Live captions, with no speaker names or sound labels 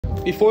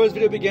Before this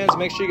video begins,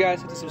 make sure you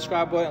guys hit the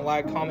subscribe button,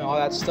 like, comment, all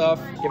that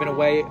stuff. Giving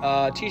away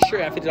a t-shirt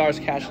and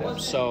 $50 cash app.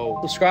 So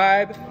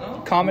subscribe,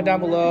 comment down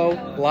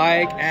below,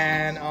 like,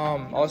 and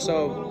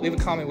also leave a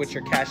comment with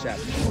your cash app.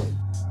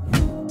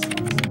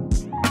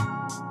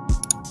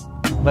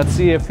 Let's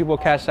see if people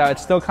cash out.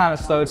 It's still kind of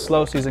slow. It's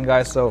slow season,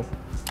 guys. So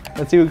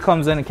let's see who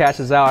comes in and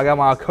cashes out. I got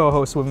my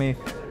co-host with me.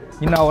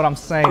 You know what I'm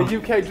saying.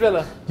 The UK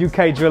driller.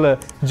 UK driller,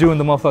 Jew in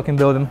the motherfucking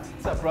building.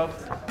 What's up, bro?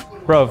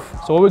 Bro,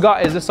 so what we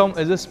got is this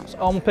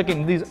I'm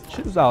picking these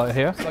shoes out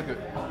here. It's like a,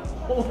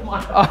 oh my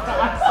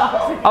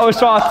God. I was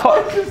trying to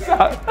talk.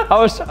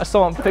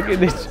 I'm picking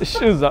these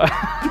shoes out.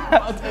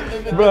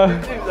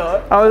 Bro,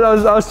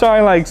 I was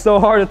trying like so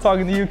hard to talk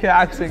in the UK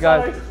accent,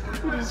 guys.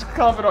 You just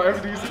comment on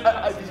everything.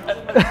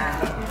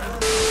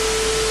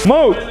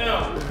 Move!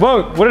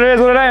 Whoa, what it is,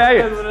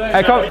 Hey,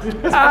 hey, come.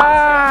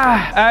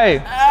 Hey.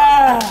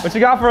 What you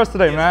got for us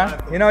today,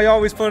 man? You know, you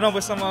always putting up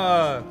with some,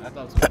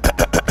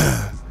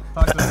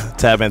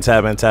 Tap in.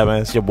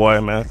 It's your boy,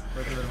 man.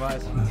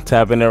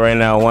 Tap in there right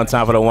now, one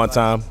time for the one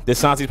time. This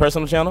Santi's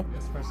personal channel?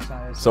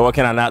 So what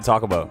can I not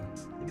talk about?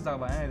 You can talk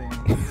about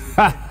anything.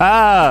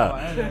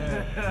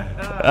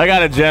 I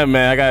got a gem,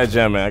 man.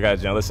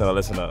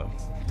 Listen up.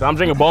 So I'm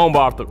drinking bone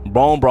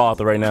broth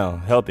right now.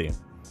 Healthy.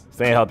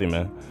 Staying healthy,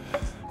 man.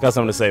 Got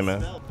something to say,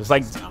 man. It's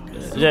like,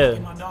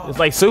 yeah, it's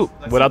like soup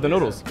without the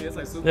noodles.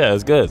 Yeah,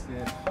 it's good.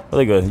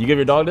 Really good. You give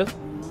your dog this?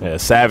 Yeah,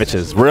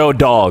 savages. Real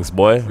dogs,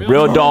 boy.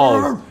 Real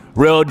dogs.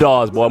 Real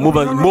dogs, boy.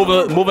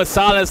 Moving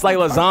silence like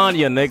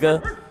lasagna,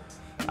 nigga.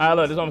 All right,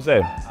 look, this is what I'm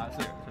saying.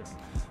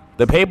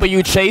 The paper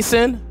you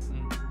chasing,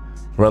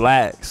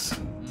 relax.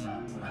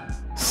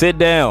 Sit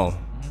down.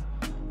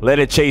 Let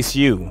it chase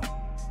you.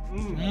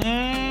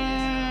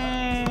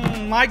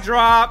 Mic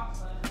drop.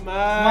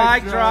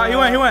 Mic drop. He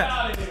went.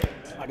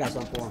 I got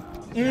something for him.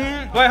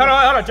 Wait, hold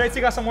on. JT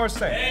got some words to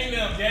say.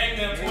 Gang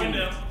them, twin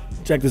them.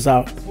 Check this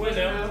out. Twin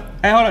them.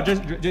 Hey, hold on.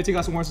 JT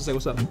got some words to say.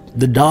 What's up?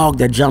 The dog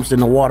that jumps in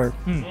the water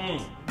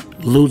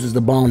loses the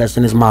bone that's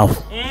in his mouth.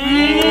 Bone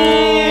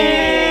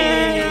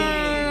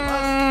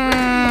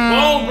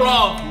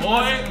broth,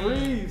 boy.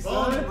 Please,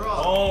 bone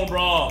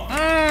broth.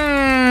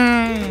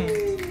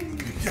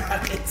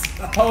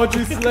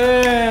 Poetry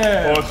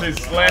slam.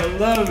 I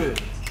love it.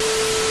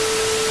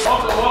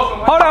 Welcome.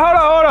 Hold on.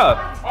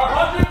 Our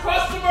 100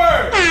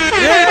 customers.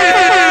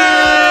 Yeah!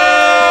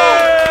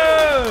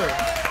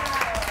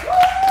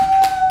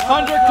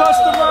 100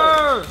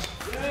 customers.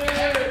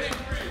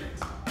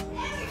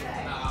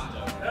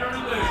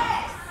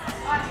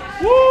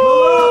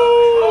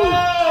 Woo!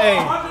 Hey.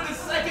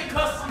 102nd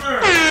customer.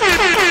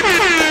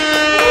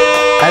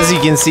 As you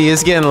can see,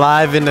 it's getting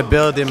live in the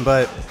building,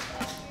 but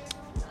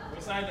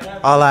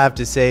all I have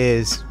to say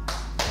is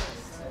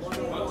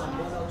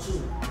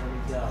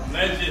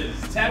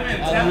Legends. Tap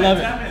in.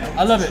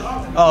 I love it.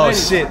 oh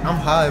shit, I'm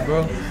high,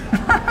 bro.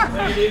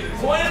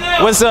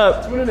 What's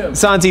up?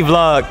 Santi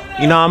vlog.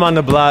 You know, I'm on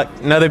the block.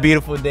 Another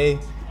beautiful day.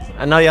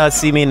 I know y'all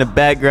see me in the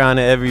background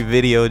of every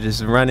video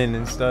just running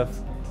and stuff.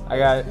 I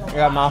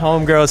got my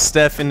homegirl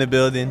Steph in the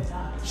building.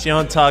 She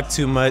don't talk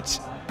too much,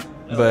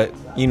 but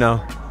you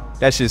know,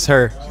 that's just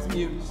her.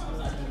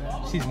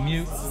 She's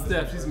mute.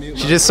 Steph, she's mute.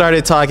 She just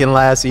started talking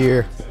last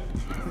year.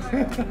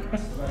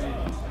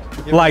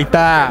 Like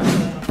that.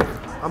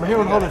 I'm here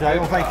on holiday,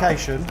 on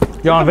vacation.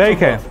 You're on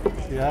vacay?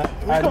 Yeah.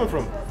 Where you coming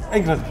from?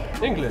 England.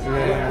 England?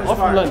 Yeah. I'm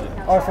from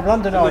London. Oh, from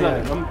London, are you?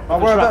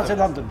 Whereabouts in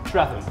London?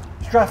 Stratham.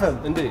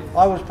 Stratham? Indeed.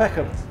 I was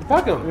Peckham.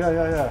 Peckham?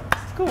 Yeah.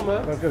 It's cool,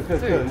 man. Oh, good.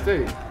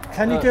 Indeed.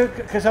 Can you do,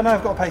 because I know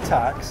I've got to pay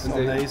tax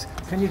Indeed. on these,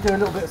 can you do a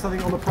little bit of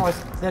something on the price,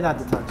 then add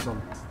the tax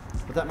on?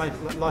 Would that make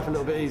life a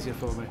little bit easier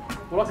for me?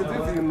 What I could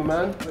do for you, my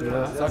man?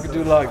 Yeah. So I could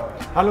do like,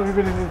 How long have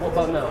you been in? what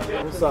about now?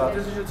 What's that?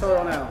 This is your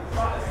total now.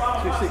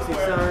 260,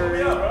 so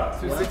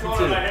 262.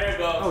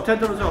 Oh,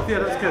 $10 off. Yeah,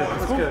 that's good.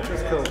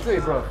 That's cool. See,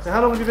 bro. So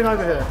how long have you been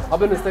over here? I've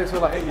been in the States for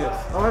like 8 years.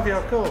 Oh, have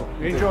you? Cool.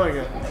 You're enjoying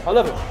it? I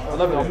love it.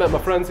 I've met my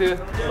friends here,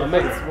 my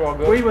mates, we're all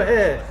good. We were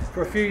here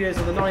for a few years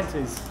in the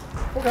 90s.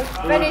 Okay.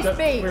 Venice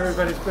Beach. We were in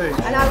Venice Beach.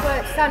 And I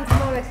worked Santa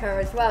Monica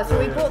as well, so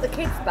we brought the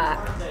kids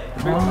back.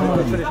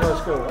 Finished high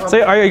school.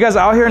 So are you guys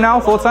out here now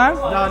full time?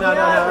 No, we'd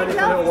only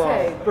for a little love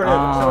while. to.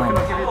 Brilliant. So can I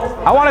give you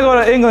I want to go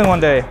to England one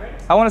day.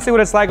 I want to see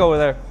what it's like over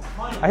there.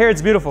 I hear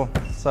it's beautiful.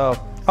 So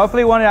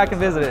hopefully one day I can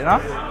visit it. You know?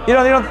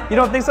 You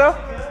don't think so? Well,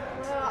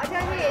 I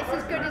don't think it's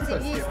as good as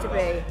it used to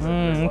be.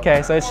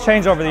 Okay, so it's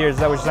changed over the years. Is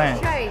that what you're saying?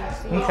 It's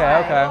changed.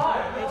 Okay.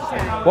 It's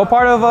changed. What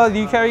part of the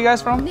UK are you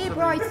guys from? Near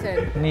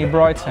Brighton. Near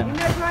Brighton. You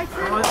know Brighton?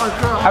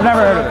 I've never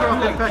heard of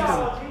it. in Peckham.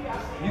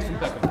 He's from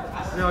Peckham.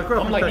 Yeah, I grew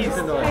up in like Peckham, East.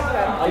 didn't I?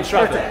 I'm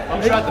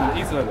Stratham,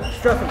 East London.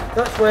 Stratham.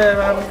 That's where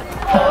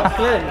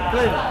Glenn.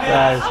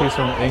 Guys, he's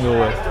from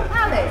Inglewood.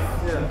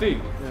 Palace.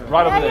 Indeed.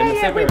 Right over there in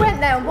the same We area. went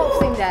there on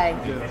Boxing Day.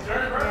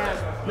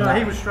 No,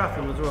 he was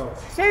Stratham as well.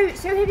 So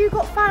have you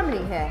got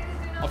family here?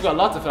 I've got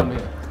lots of family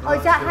here. Oh,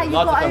 is that how you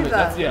Lots of got family. over?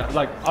 That's, yeah,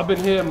 like I've been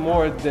here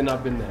more than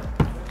I've been there.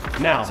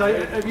 now. So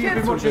have you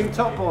been watching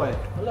Top Boy?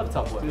 I love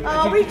Top Boy.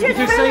 Oh, we just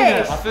you seen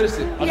it? finished. I finished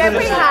it. Yeah,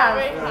 we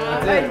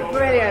have. Oh,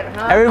 brilliant,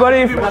 huh?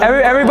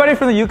 Everybody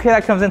from the UK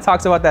that comes in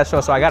talks about that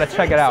show, so I gotta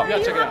check it out. You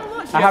haven't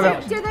watched it? I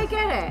haven't. Did they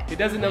get it? He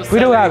doesn't know. We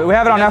do have it. We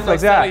have it on Netflix.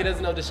 He Yeah.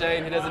 doesn't know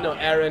Deshane. He doesn't know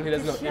Aaron. He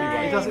doesn't know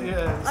anybody. He doesn't,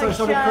 yeah. So Like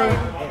Sonic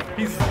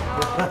Shane. Crew.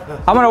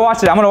 I'm gonna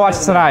watch it. I'm gonna watch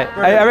it tonight.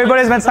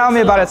 Everybody's been telling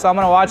me about it, so I'm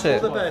gonna watch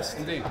it. The best.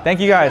 Indeed. Thank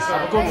you guys.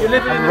 You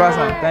live in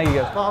Thank you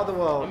guys. part of the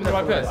world. I'm in the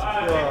right place.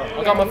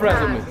 I got my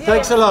friends with me.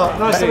 Thanks a lot.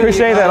 Nice to meet you.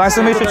 Appreciate that. Nice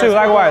to meet you too.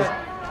 Likewise.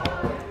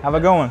 Have a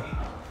good one.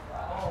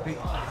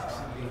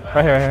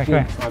 Right here. Come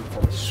here. I'm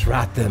from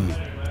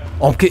Stratham.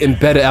 I'm getting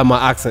better at my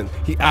accent.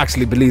 He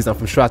actually believes I'm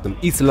from Stratham,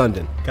 East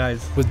London.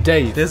 Guys, With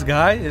Dave. this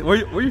guy,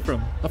 where you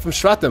from? I'm from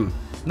Stratham,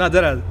 Not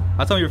that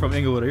I told you you're from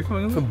Inglewood. Are you from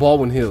Inglewood? from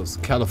Baldwin Hills,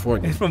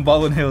 California. He's from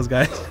Baldwin Hills,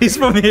 guys. He's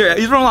from here.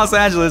 He's from Los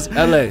Angeles.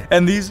 LA.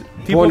 And these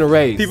people, Born and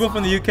raised. people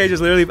from the UK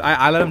just literally,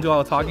 I let him do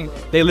all the talking.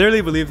 They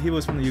literally believed he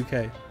was from the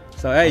UK.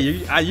 So hey,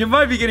 you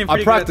might be getting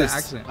pretty good at the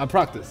accent. I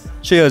practice.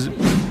 Cheers.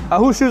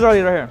 Whose shoes are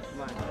these right here?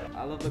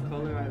 I love the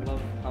color. I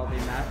love how they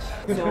match.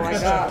 So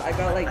I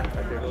got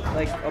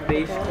like a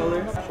beige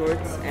color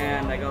shorts,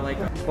 and I got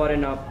like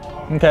button up.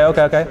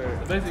 Okay.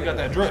 Basically, you got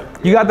that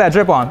drip. You got that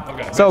drip on.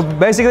 Okay. So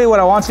basically what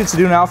I want you to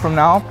do now from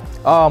now,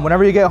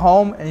 whenever you get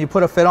home and you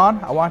put a fit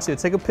on, I want you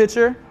to take a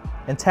picture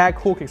and tag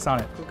Coolkicks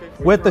on it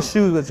with the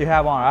shoes that you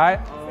have on, all right?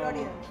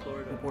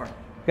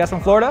 You guys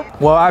from Florida?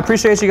 Well, I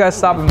appreciate you guys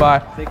stopping by.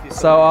 Thank you.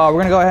 So we're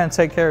gonna go ahead and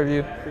take care of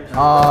you.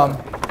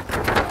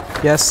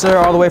 Yes, sir,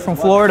 all the way from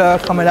Florida,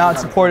 coming out and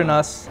supporting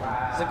us.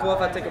 Is it cool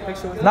if I take a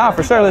picture with you? Nah,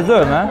 for sure, let's do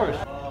it, man.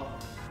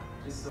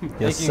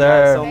 Yes,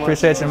 sir.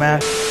 Appreciate you,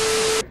 man.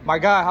 My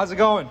guy, how's it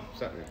going?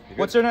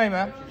 What's your name,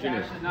 man?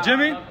 Jimmy.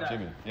 Jimmy?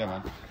 Jimmy, yeah,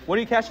 man. What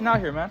are you cashing out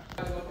here, man?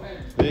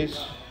 Please.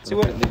 See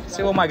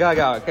what my guy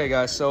got. Okay,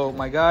 guys. So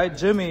my guy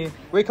Jimmy,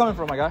 where you coming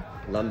from, my guy?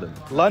 London.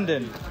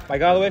 London. My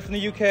guy all the way from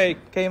the UK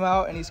came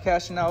out and he's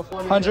cashing out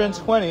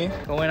 120.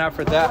 Going out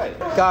for that.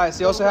 Guys,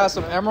 he also has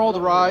some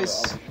Emerald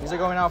Rise. These are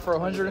going out for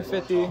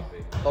 150.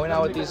 Going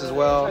out with these as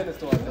well.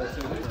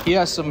 He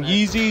has some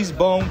Yeezys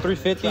Bone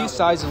 350,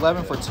 size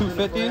 11 for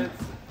 250.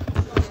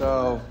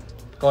 So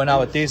going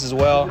out with these as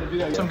well.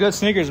 Some good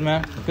sneakers,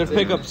 man. Good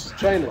pickups.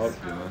 Trainers.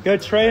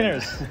 Good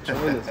trainers.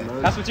 Trainers,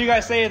 man. That's what you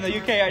guys say in the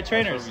UK, right?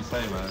 Trainers. That's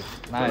what we say, man.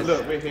 Nice.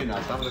 Look, we're here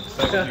now, so I'm looking the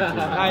same as you.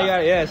 Now you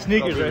got it. Yeah,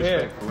 sneakers right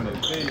here.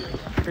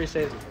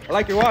 Appreciate it. I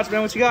like your watch,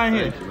 man. What you got in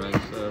here? Thank you, man.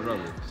 It's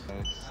Rolex.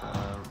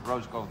 It's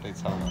Rose Gold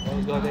Daytona.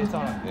 Rose Gold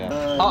Daytona.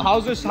 Yeah.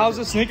 How's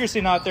the sneaker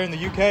scene out there in the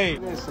UK?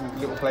 There's some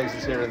little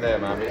places here and there,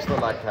 man, but it's not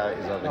like how it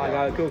is over I here.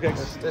 got it.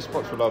 Coolkicks. There's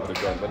spots all over the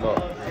globe, but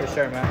not. For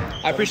sure,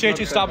 man. I appreciate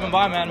you stopping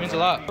by, man. It means a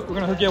lot. We're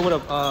gonna hook you up with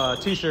a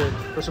t-shirt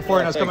for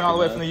supporting us coming all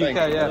the way from the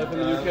UK. Yeah. From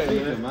the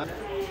UK, man.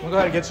 We'll go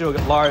ahead and get you a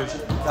large.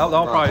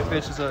 That'll probably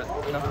fit you,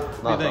 you know.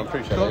 No, I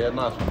appreciate it. Yeah,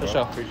 nice one. For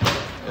sure. Appreciate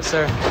it. Yes,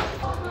 sir.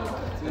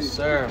 Yes,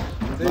 sir.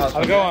 How's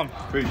it going?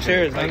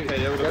 Cheers, man.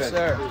 Yes,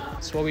 sir.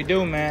 That's what we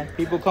do, man.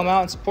 People come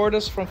out and support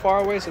us from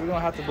far away, so we don't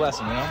have to bless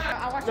them, you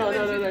know?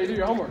 No. You do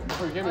your homework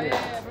before you came in here.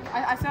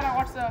 I said I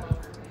watched the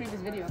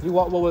previous video.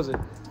 What was it?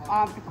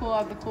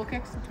 The cool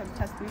kicks. I'm trying to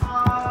test me.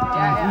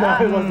 Yeah.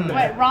 No, it wasn't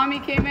that. Wait, Rami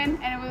came in,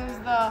 and it was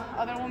the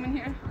other woman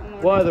here. I don't know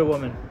her What name. other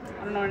woman?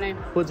 I don't know her name.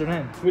 What's her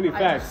name? We need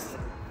facts.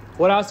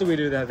 What else did we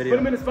do in that video? Put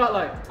him in the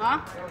spotlight. Huh?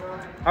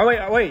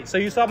 Oh, wait. So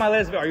you saw my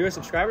latest video. Are you a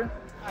subscriber?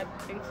 I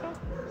think so.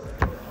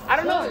 I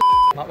don't know.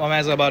 My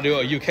man's about to do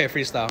a UK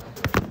freestyle.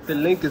 The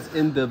link is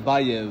in the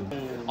bio.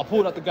 I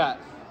pulled out the gut.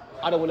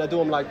 I don't want to do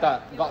them like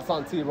that. Got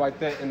Santi right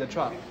there in the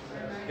trap.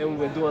 And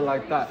we're doing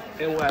like that.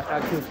 And we're at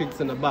Coolkicks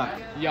in the back.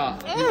 Yeah,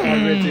 you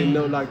already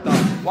know like that.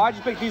 Why'd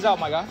you pick these out,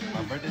 my guy?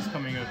 My birthday's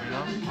coming up, you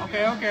know?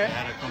 Okay. I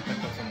had to come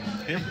pick up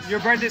some kids. Your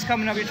birthday's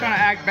coming up. You're trying to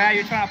act bad.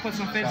 You're trying to put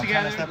some fit I'm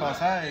together. trying to step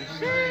outside.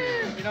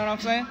 You know what I'm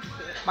saying?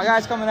 My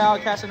guy's coming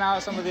out, cashing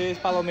out some of these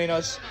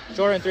Palominos.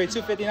 Jordan 3,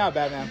 250, not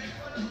bad, man.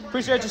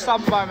 Appreciate you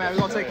stopping by, man.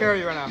 We're gonna take care of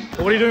you right now.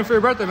 What are you doing for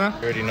your birthday, man?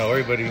 You already know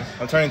everybody.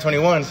 I'm turning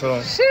 21,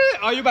 so. Shit!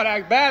 Oh, you about to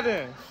act bad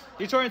then.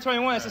 You're turning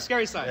 21, that's a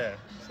scary sign. Yeah,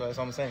 so that's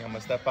what I'm saying. I'm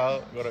gonna step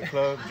out, go to the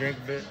club, drink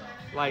a bit.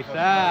 Like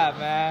that,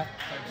 man.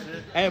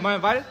 Hey, am I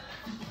invited?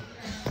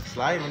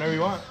 Slide whenever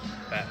you want.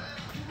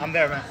 I'm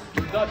there, man.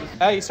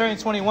 Hey, he's turning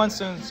 21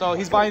 soon, so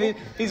he's buying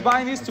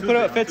these to put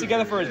a fit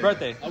together for his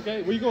birthday.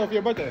 Okay, where you going for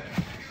your birthday?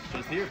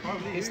 Just here,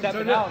 probably. He's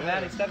stepping out,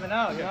 man. He's stepping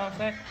out. You know what I'm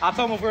saying? I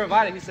told him if we're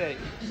invited, he said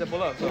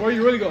pull up. So where are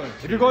you really going?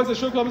 If you're going to the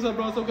strip club and stuff,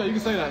 bro, it's okay. You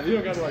can say that. You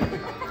don't got to like.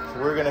 So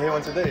we're gonna hit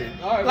one today.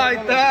 All right,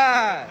 Like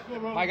that.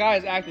 My guy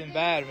is acting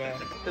bad, man.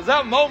 Is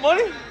that Mo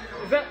money?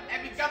 Is that?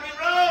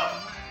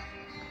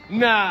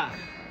 Nah.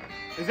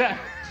 Is that?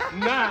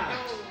 Nah.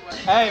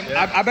 Hey,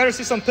 yeah. I better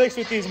see some pics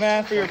with these,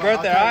 man, for your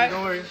birthday, all right?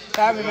 Don't worry.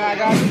 Have me, man. I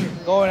got you.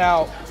 Going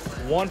out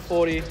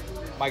 140.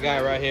 My guy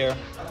right here.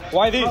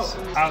 Why these?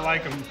 I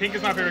like them. Pink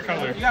is my favorite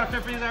color. You got a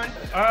fit for these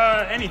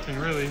already? Anything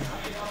really.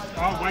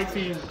 All white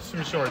tee,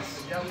 some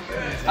shorts.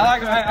 I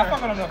like them. I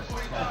fuck with them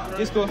though.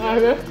 It's cool.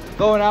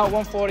 Going out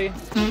 140.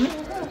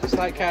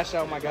 Slight cash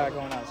out, my guy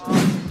going out. So,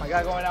 my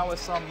guy going out with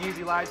some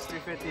Yeezy Lights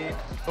 350,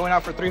 going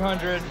out for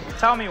 300.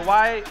 Tell me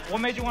what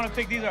made you want to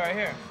pick these right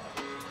here?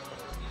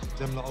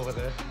 Them lot over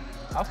there.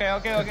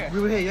 Okay. We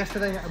were here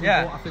yesterday and we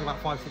bought, I think,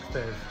 like 5-6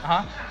 pairs.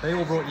 They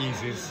all brought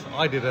Yeezys.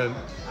 I didn't.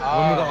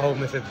 When we got home,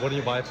 they said, "Why don't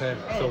you buy a pair?"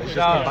 So we just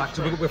came back.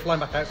 So we're flying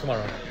back out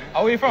tomorrow.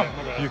 Oh, where are you from?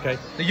 UK.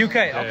 The UK,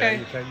 okay.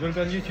 Yeah, UK. You want to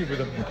be on YouTube with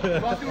them?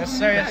 Yes,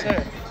 sir, yes,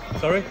 sir.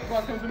 Sorry?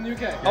 Well, I'm from the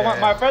UK. Oh,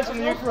 my friend's from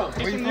the UK.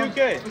 He's from the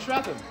UK.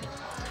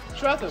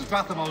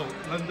 Stratham,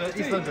 London,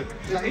 East London.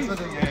 East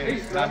London,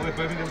 yeah. We're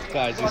Birmingham.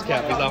 Guys, this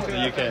cap is off from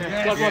the UK.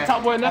 Like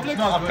Top Boy Netflix?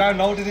 I'm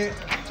downloading it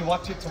to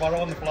watch it tomorrow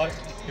on the flight.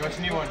 You watch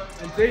a new one?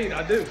 Indeed,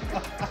 I do.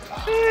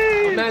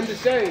 Amanda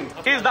Shane.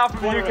 He's not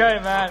from the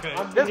UK, man. Okay.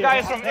 This guy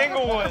is from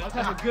Inglewood. I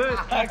have a good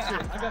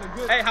accent. I got a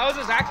good. Hey, how is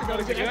this accent going?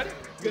 Is it good?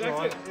 Good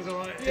accent. It's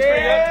alright.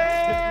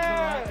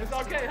 Yeah! It's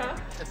okay, huh?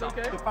 It's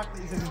okay. The fact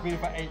that he says he's been here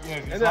for 8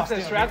 years. And that's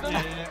at Stratham?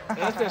 And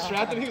that's at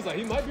Stratham. He was like,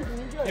 he might be from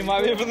the UK. He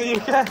might be from the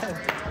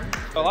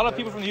UK. A lot of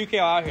people from the UK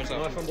are out here,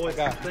 so.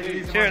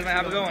 Cheers, man.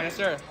 Have a good one. Yes,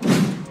 sir.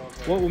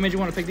 What made you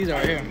want to pick these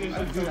out right here?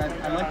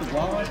 I like the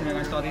vlogs, and then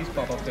I saw these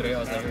pop up today. I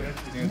was like,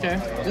 okay.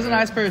 This is a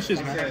nice pair of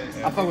shoes, man.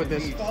 I fuck with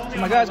this. So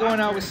my guy's going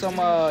out with some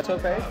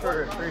toupee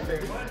for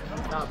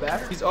 $350. Not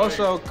bad. He's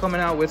also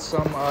coming out with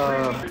some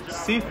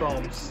sea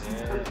foams.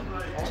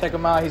 Check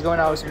him out. He's going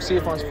out with some sea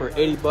foams for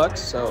 $80.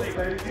 So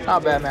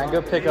not bad, man.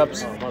 Good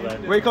pickups.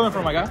 Where are you coming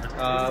from, my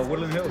guy?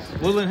 Woodland Hills.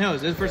 Woodland Hills.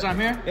 This is the first time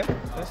here? Yep.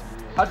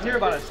 How'd you hear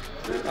about us?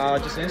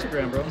 Just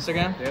Instagram, bro.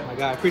 Instagram? Yeah. My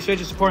guy, appreciate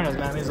you supporting us,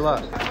 man. It means a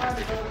lot.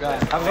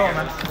 Guys, have a good one,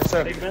 man. Yes,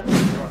 sir.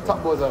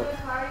 Top Boys out.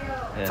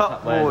 Yeah,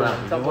 Top Boys.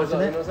 Top Boys out,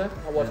 you know what I'm saying?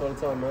 I watch all the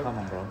time, man. Come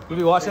on, bro. You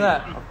be watching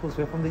that? Of course,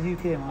 we're from the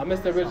UK, man. I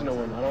missed the original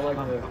one. I don't like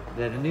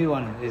the... Yeah, the new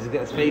one is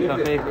it's fake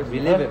on fake. We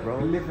live it, bro.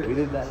 We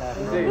live that life.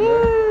 Indeed,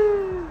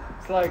 man.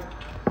 It's like...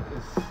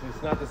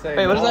 It's not the same.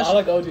 Hey, what is that? I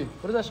like OG.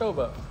 What is that show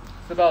about?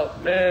 It's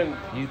about, man...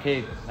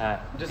 UK,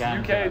 just gang,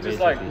 UK, just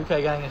like... UK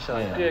gang and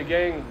shit. Yeah,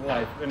 gang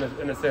life in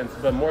a sense,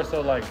 but more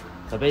so like...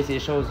 So basically,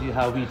 it shows you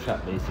how we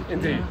trap, basically.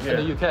 Indeed, yeah.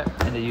 In the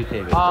UK. In the UK, basically.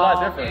 It's a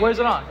lot different. Where's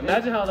it on?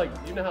 Imagine how like,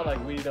 you know how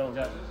like we don't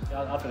got...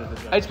 I'll finish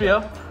this.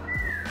 HBO?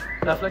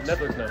 Netflix?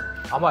 Netflix, no.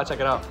 I'm about to check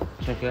it out.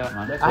 Check it out,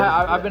 man.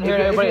 I've been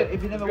hearing everybody...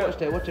 If you never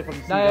watched it, watch it from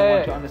the season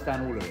one to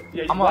understand all of it.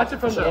 Yeah, watch it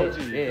from the OG.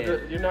 Yeah.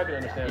 You're not gonna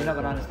understand. You're not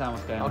gonna understand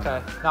what's going on.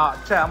 Okay. Nah,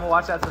 chat, I'm gonna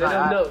watch that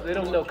tonight. They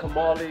don't know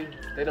Kamali.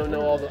 They don't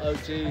know all the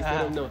OGs. They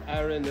don't know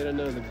Aaron. They don't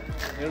know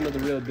the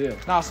real deal.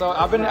 Nah, so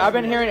I've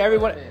been hearing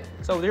everyone.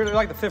 So they're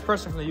like the 5th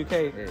person from the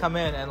UK come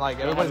in, and like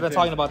everybody's been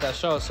talking about that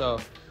show. So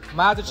I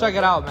might have to check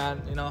it out,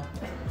 man. You know.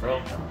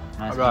 Bro.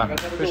 Nice.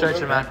 Appreciate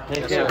you, man.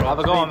 Take care, Have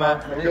a good one,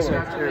 man.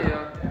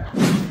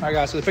 All right,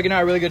 guys. So they're picking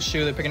out a really good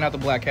shoe. They're picking out the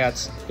Black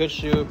Cats. Good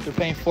shoe. They're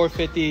paying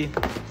 $450.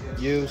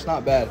 It's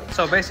not bad.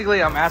 So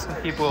basically, I'm asking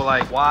people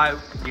like, why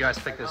you guys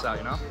pick this out?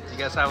 You know, you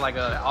guys have like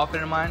an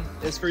outfit in mind?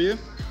 It's for you? Do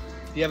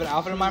you have an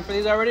outfit in mind for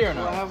these already or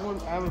no? I have one.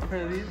 I have a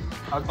pair of these.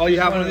 Oh, you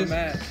have one of these?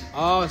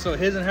 Oh, so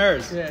his and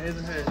hers. Yeah, his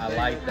and hers. I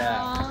like that.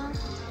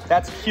 Aww.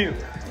 That's cute.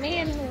 Me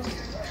and him.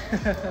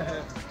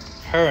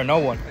 Her and no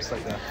one. It's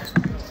like that.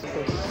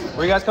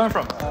 Where you guys coming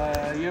from?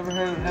 You ever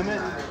heard of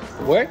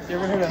Hemet? Where? You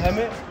ever heard of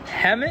Hemet?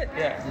 Hemet?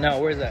 Yeah. No,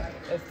 where's that?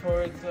 That's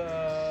towards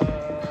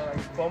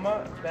like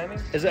Beaumont, Banning.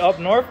 Is it up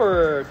north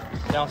or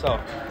down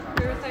south?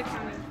 Riverside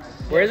County.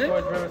 Where is it?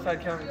 Towards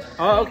Riverside County.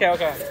 Oh,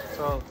 okay.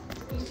 So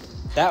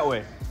that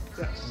way.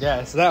 Yeah,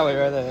 it's that way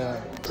right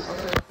there.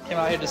 Yeah. Came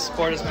out here to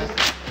support us, man.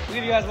 We'll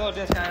give you guys a little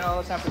discount,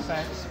 all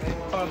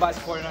 10%. Coming by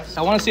supporting us.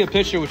 I want to see a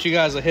picture with you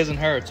guys of his and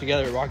her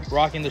together,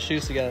 rocking the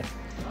shoes together.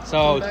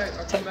 So,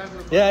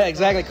 yeah,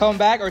 exactly. Come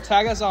back or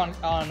tag us on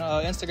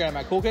Instagram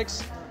at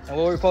Coolkicks, and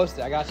we'll repost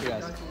it. I got you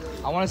guys.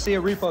 I want to see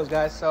a repost,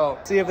 guys. So,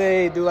 see if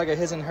they do like a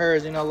his and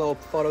hers, you know, a little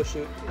photo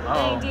shoot.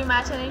 Hey, do you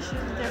match any shoes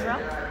with your bro?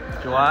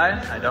 Do I?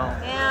 I don't.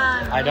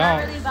 Yeah. I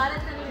don't. Really bought it,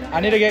 then I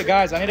need to get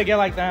guys. I need to get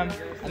like them.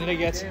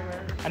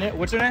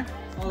 What's her name?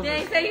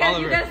 Yeah, so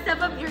you gotta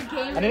step up your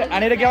game. I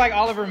need to get like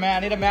Oliver, man. I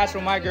need to match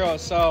with my girl.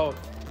 So,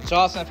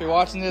 Jocelyn, if you're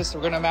watching this,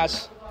 we're gonna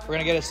match. We're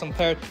gonna get us some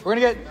pairs. We're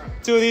gonna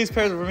get 2 of these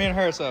pairs for me and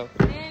her. So,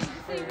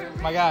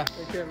 my guy,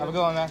 have a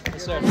good one, man.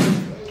 Yes, sir.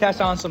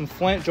 Cashed on some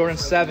Flint Jordan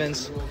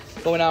 7s,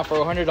 going out for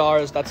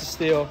 $100. That's a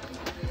steal.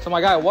 So,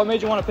 my guy, what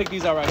made you want to pick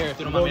these out right here? If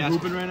you don't mind me asking. I'm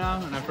hooping right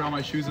now, and I forgot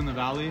my shoes in the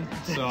valley,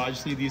 so I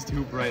just need these to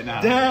hoop right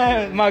now.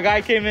 Damn, my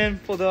guy came in,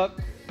 pulled up.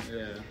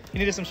 Yeah. He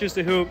needed some shoes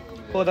to hoop.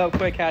 Pulled up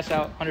quick, cash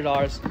out,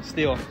 $100.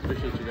 Steal.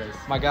 Appreciate you guys.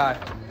 My guy.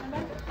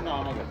 No,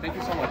 I'm okay. Thank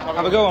you so much.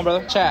 Have a good one,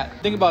 brother.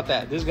 Chat. Think about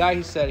that. This guy,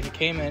 he said he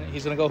came in.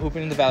 He's gonna go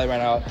hooping in the valley right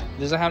now.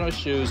 He doesn't have no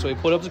shoes, so he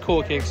pulled up to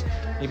Coolkicks.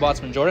 He bought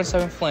some Jordan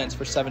 7 Flints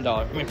for for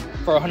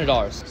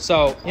 $100.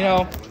 So you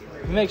know,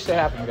 we make shit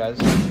happen, guys.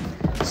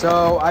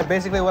 So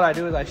what I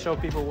do is I show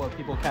people what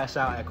people cash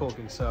out at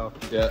Coolkicks. So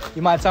yeah,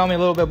 you might tell me a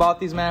little bit about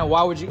these, man.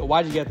 Why'd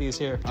you get these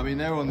here? I mean,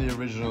 they were on the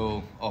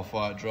original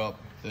Off-White drop.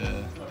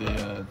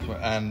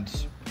 And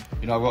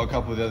you know, I've got a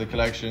couple of the other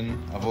collection.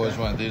 I've always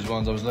wanted these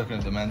ones. I was looking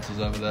at the Mentals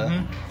over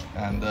there,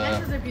 and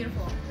Mentals are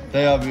beautiful.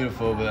 They are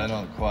beautiful, but they're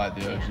not quite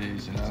the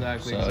OGs, you know.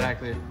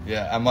 Exactly.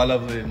 Yeah, and my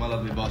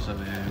lovely boss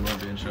over here, who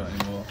won't be in shot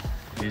anymore.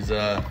 He's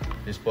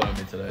spotted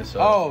me today. So.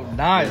 Oh,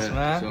 nice, yeah,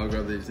 man. So I'll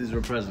grab these. These are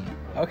a present.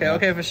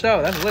 Okay, for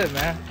sure. That's lit,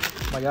 man.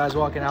 My guy's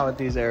walking out with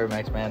these Air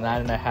Max, man,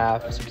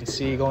 9.5. As you can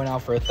see, going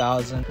out for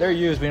 1,000. They're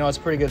used, but you know it's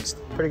pretty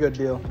good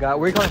deal. Where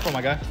are you coming from,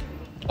 my guy?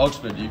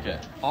 Oxford, UK.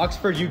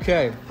 Oxford, UK.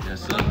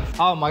 Yes, sir.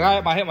 Oh, my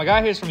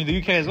guy here is from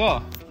the UK as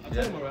well.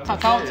 Yeah.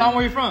 Tell him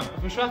where you're from.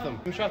 From Stratham.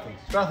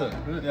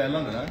 Stratham? Yeah,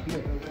 London, huh?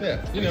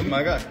 Yeah, you know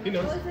my guy. He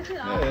knows.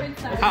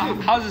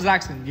 How's his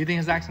accent? Do you think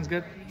his accent's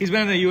good? He's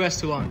been in the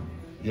US too long.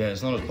 Yeah,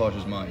 it's not as posh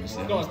as mine, you see.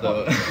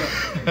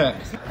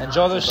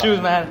 Enjoy those shoes,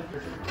 man.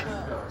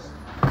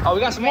 Oh, we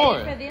got some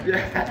more.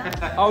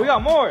 Oh, we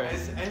got more.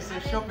 It's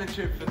a shopping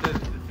trip for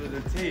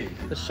the team.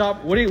 The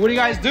shop. What do you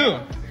guys do?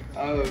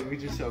 Oh, we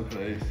just sell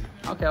clothes.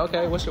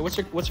 Okay. What's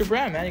your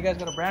brand, man? You guys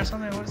got a brand or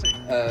something? What is it?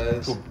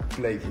 It's called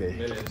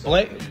Blakely.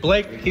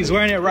 Blake. He's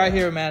wearing it right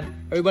here,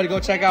 man. Everybody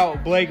go check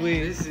out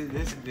Blakely.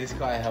 This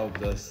guy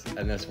helped us,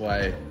 and that's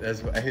why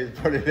he's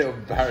probably a little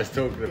embarrassed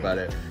talking about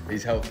it.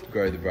 He's helped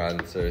grow the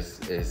brand, so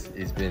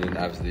he's been an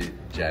absolute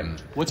gem.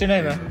 What's your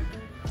name, man?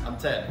 I'm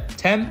Ted.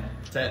 Ted.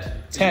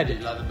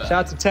 Shout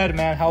out to Ted,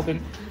 man,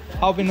 helping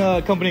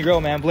the company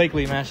grow, man.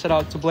 Blakely, man. Shout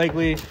out to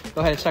Blakely.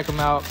 Go ahead and check him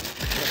out.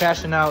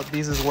 Cashing out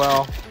these as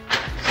well.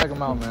 Check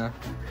them out, man.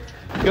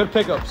 Good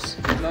pickups.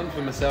 None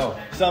for myself.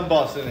 Some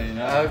boss, isn't it? You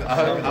know?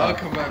 I'll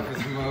come back for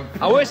some more.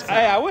 I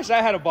wish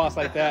I had a boss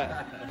like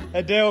that.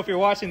 Adele, if you're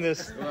watching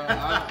this. Well,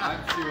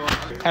 I'm too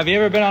old. Have you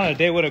ever been on a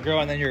date with a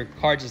girl and then your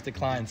card just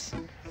declines?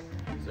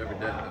 It's every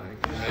day,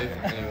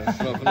 I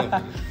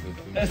think.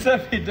 It's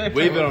every day.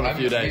 We've been on a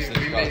few dates.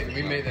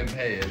 We make them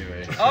pay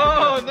anyway.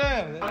 Oh,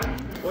 damn.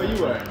 What are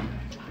you wearing?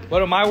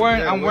 What am I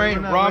wearing? Yeah, I'm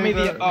wearing Rami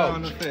the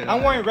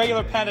I'm wearing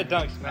regular Panda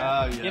Dunks, man.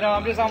 Oh, yeah. You know,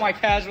 I'm just on my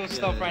casual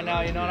stuff right now.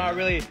 You know, not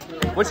really.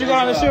 What you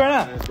got on the shoe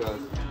right now?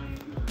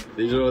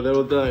 They're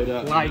all dirty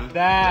up. Like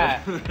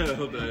that. They're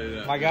all dirty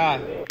up. My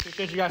God.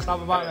 Appreciate you guys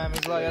stopping by, man.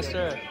 Means a lot. Yes,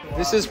 sir.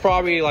 This is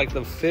probably like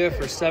the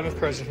 5th or 7th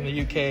person from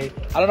the UK.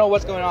 I don't know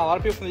what's going on. A lot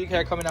of people from the UK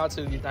are coming out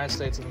to the United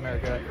States of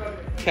America,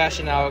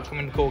 cashing out,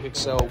 coming to Coolkicks.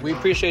 So we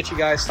appreciate you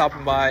guys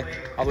stopping by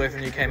all the way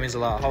from the UK. Means a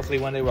lot. Hopefully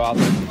one day we're out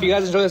there. If you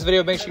guys enjoyed this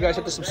video, make sure you guys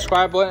hit the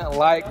subscribe button,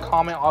 like,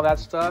 comment, all that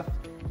stuff.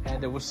 And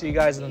we'll see you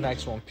guys in the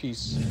next one.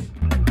 Peace.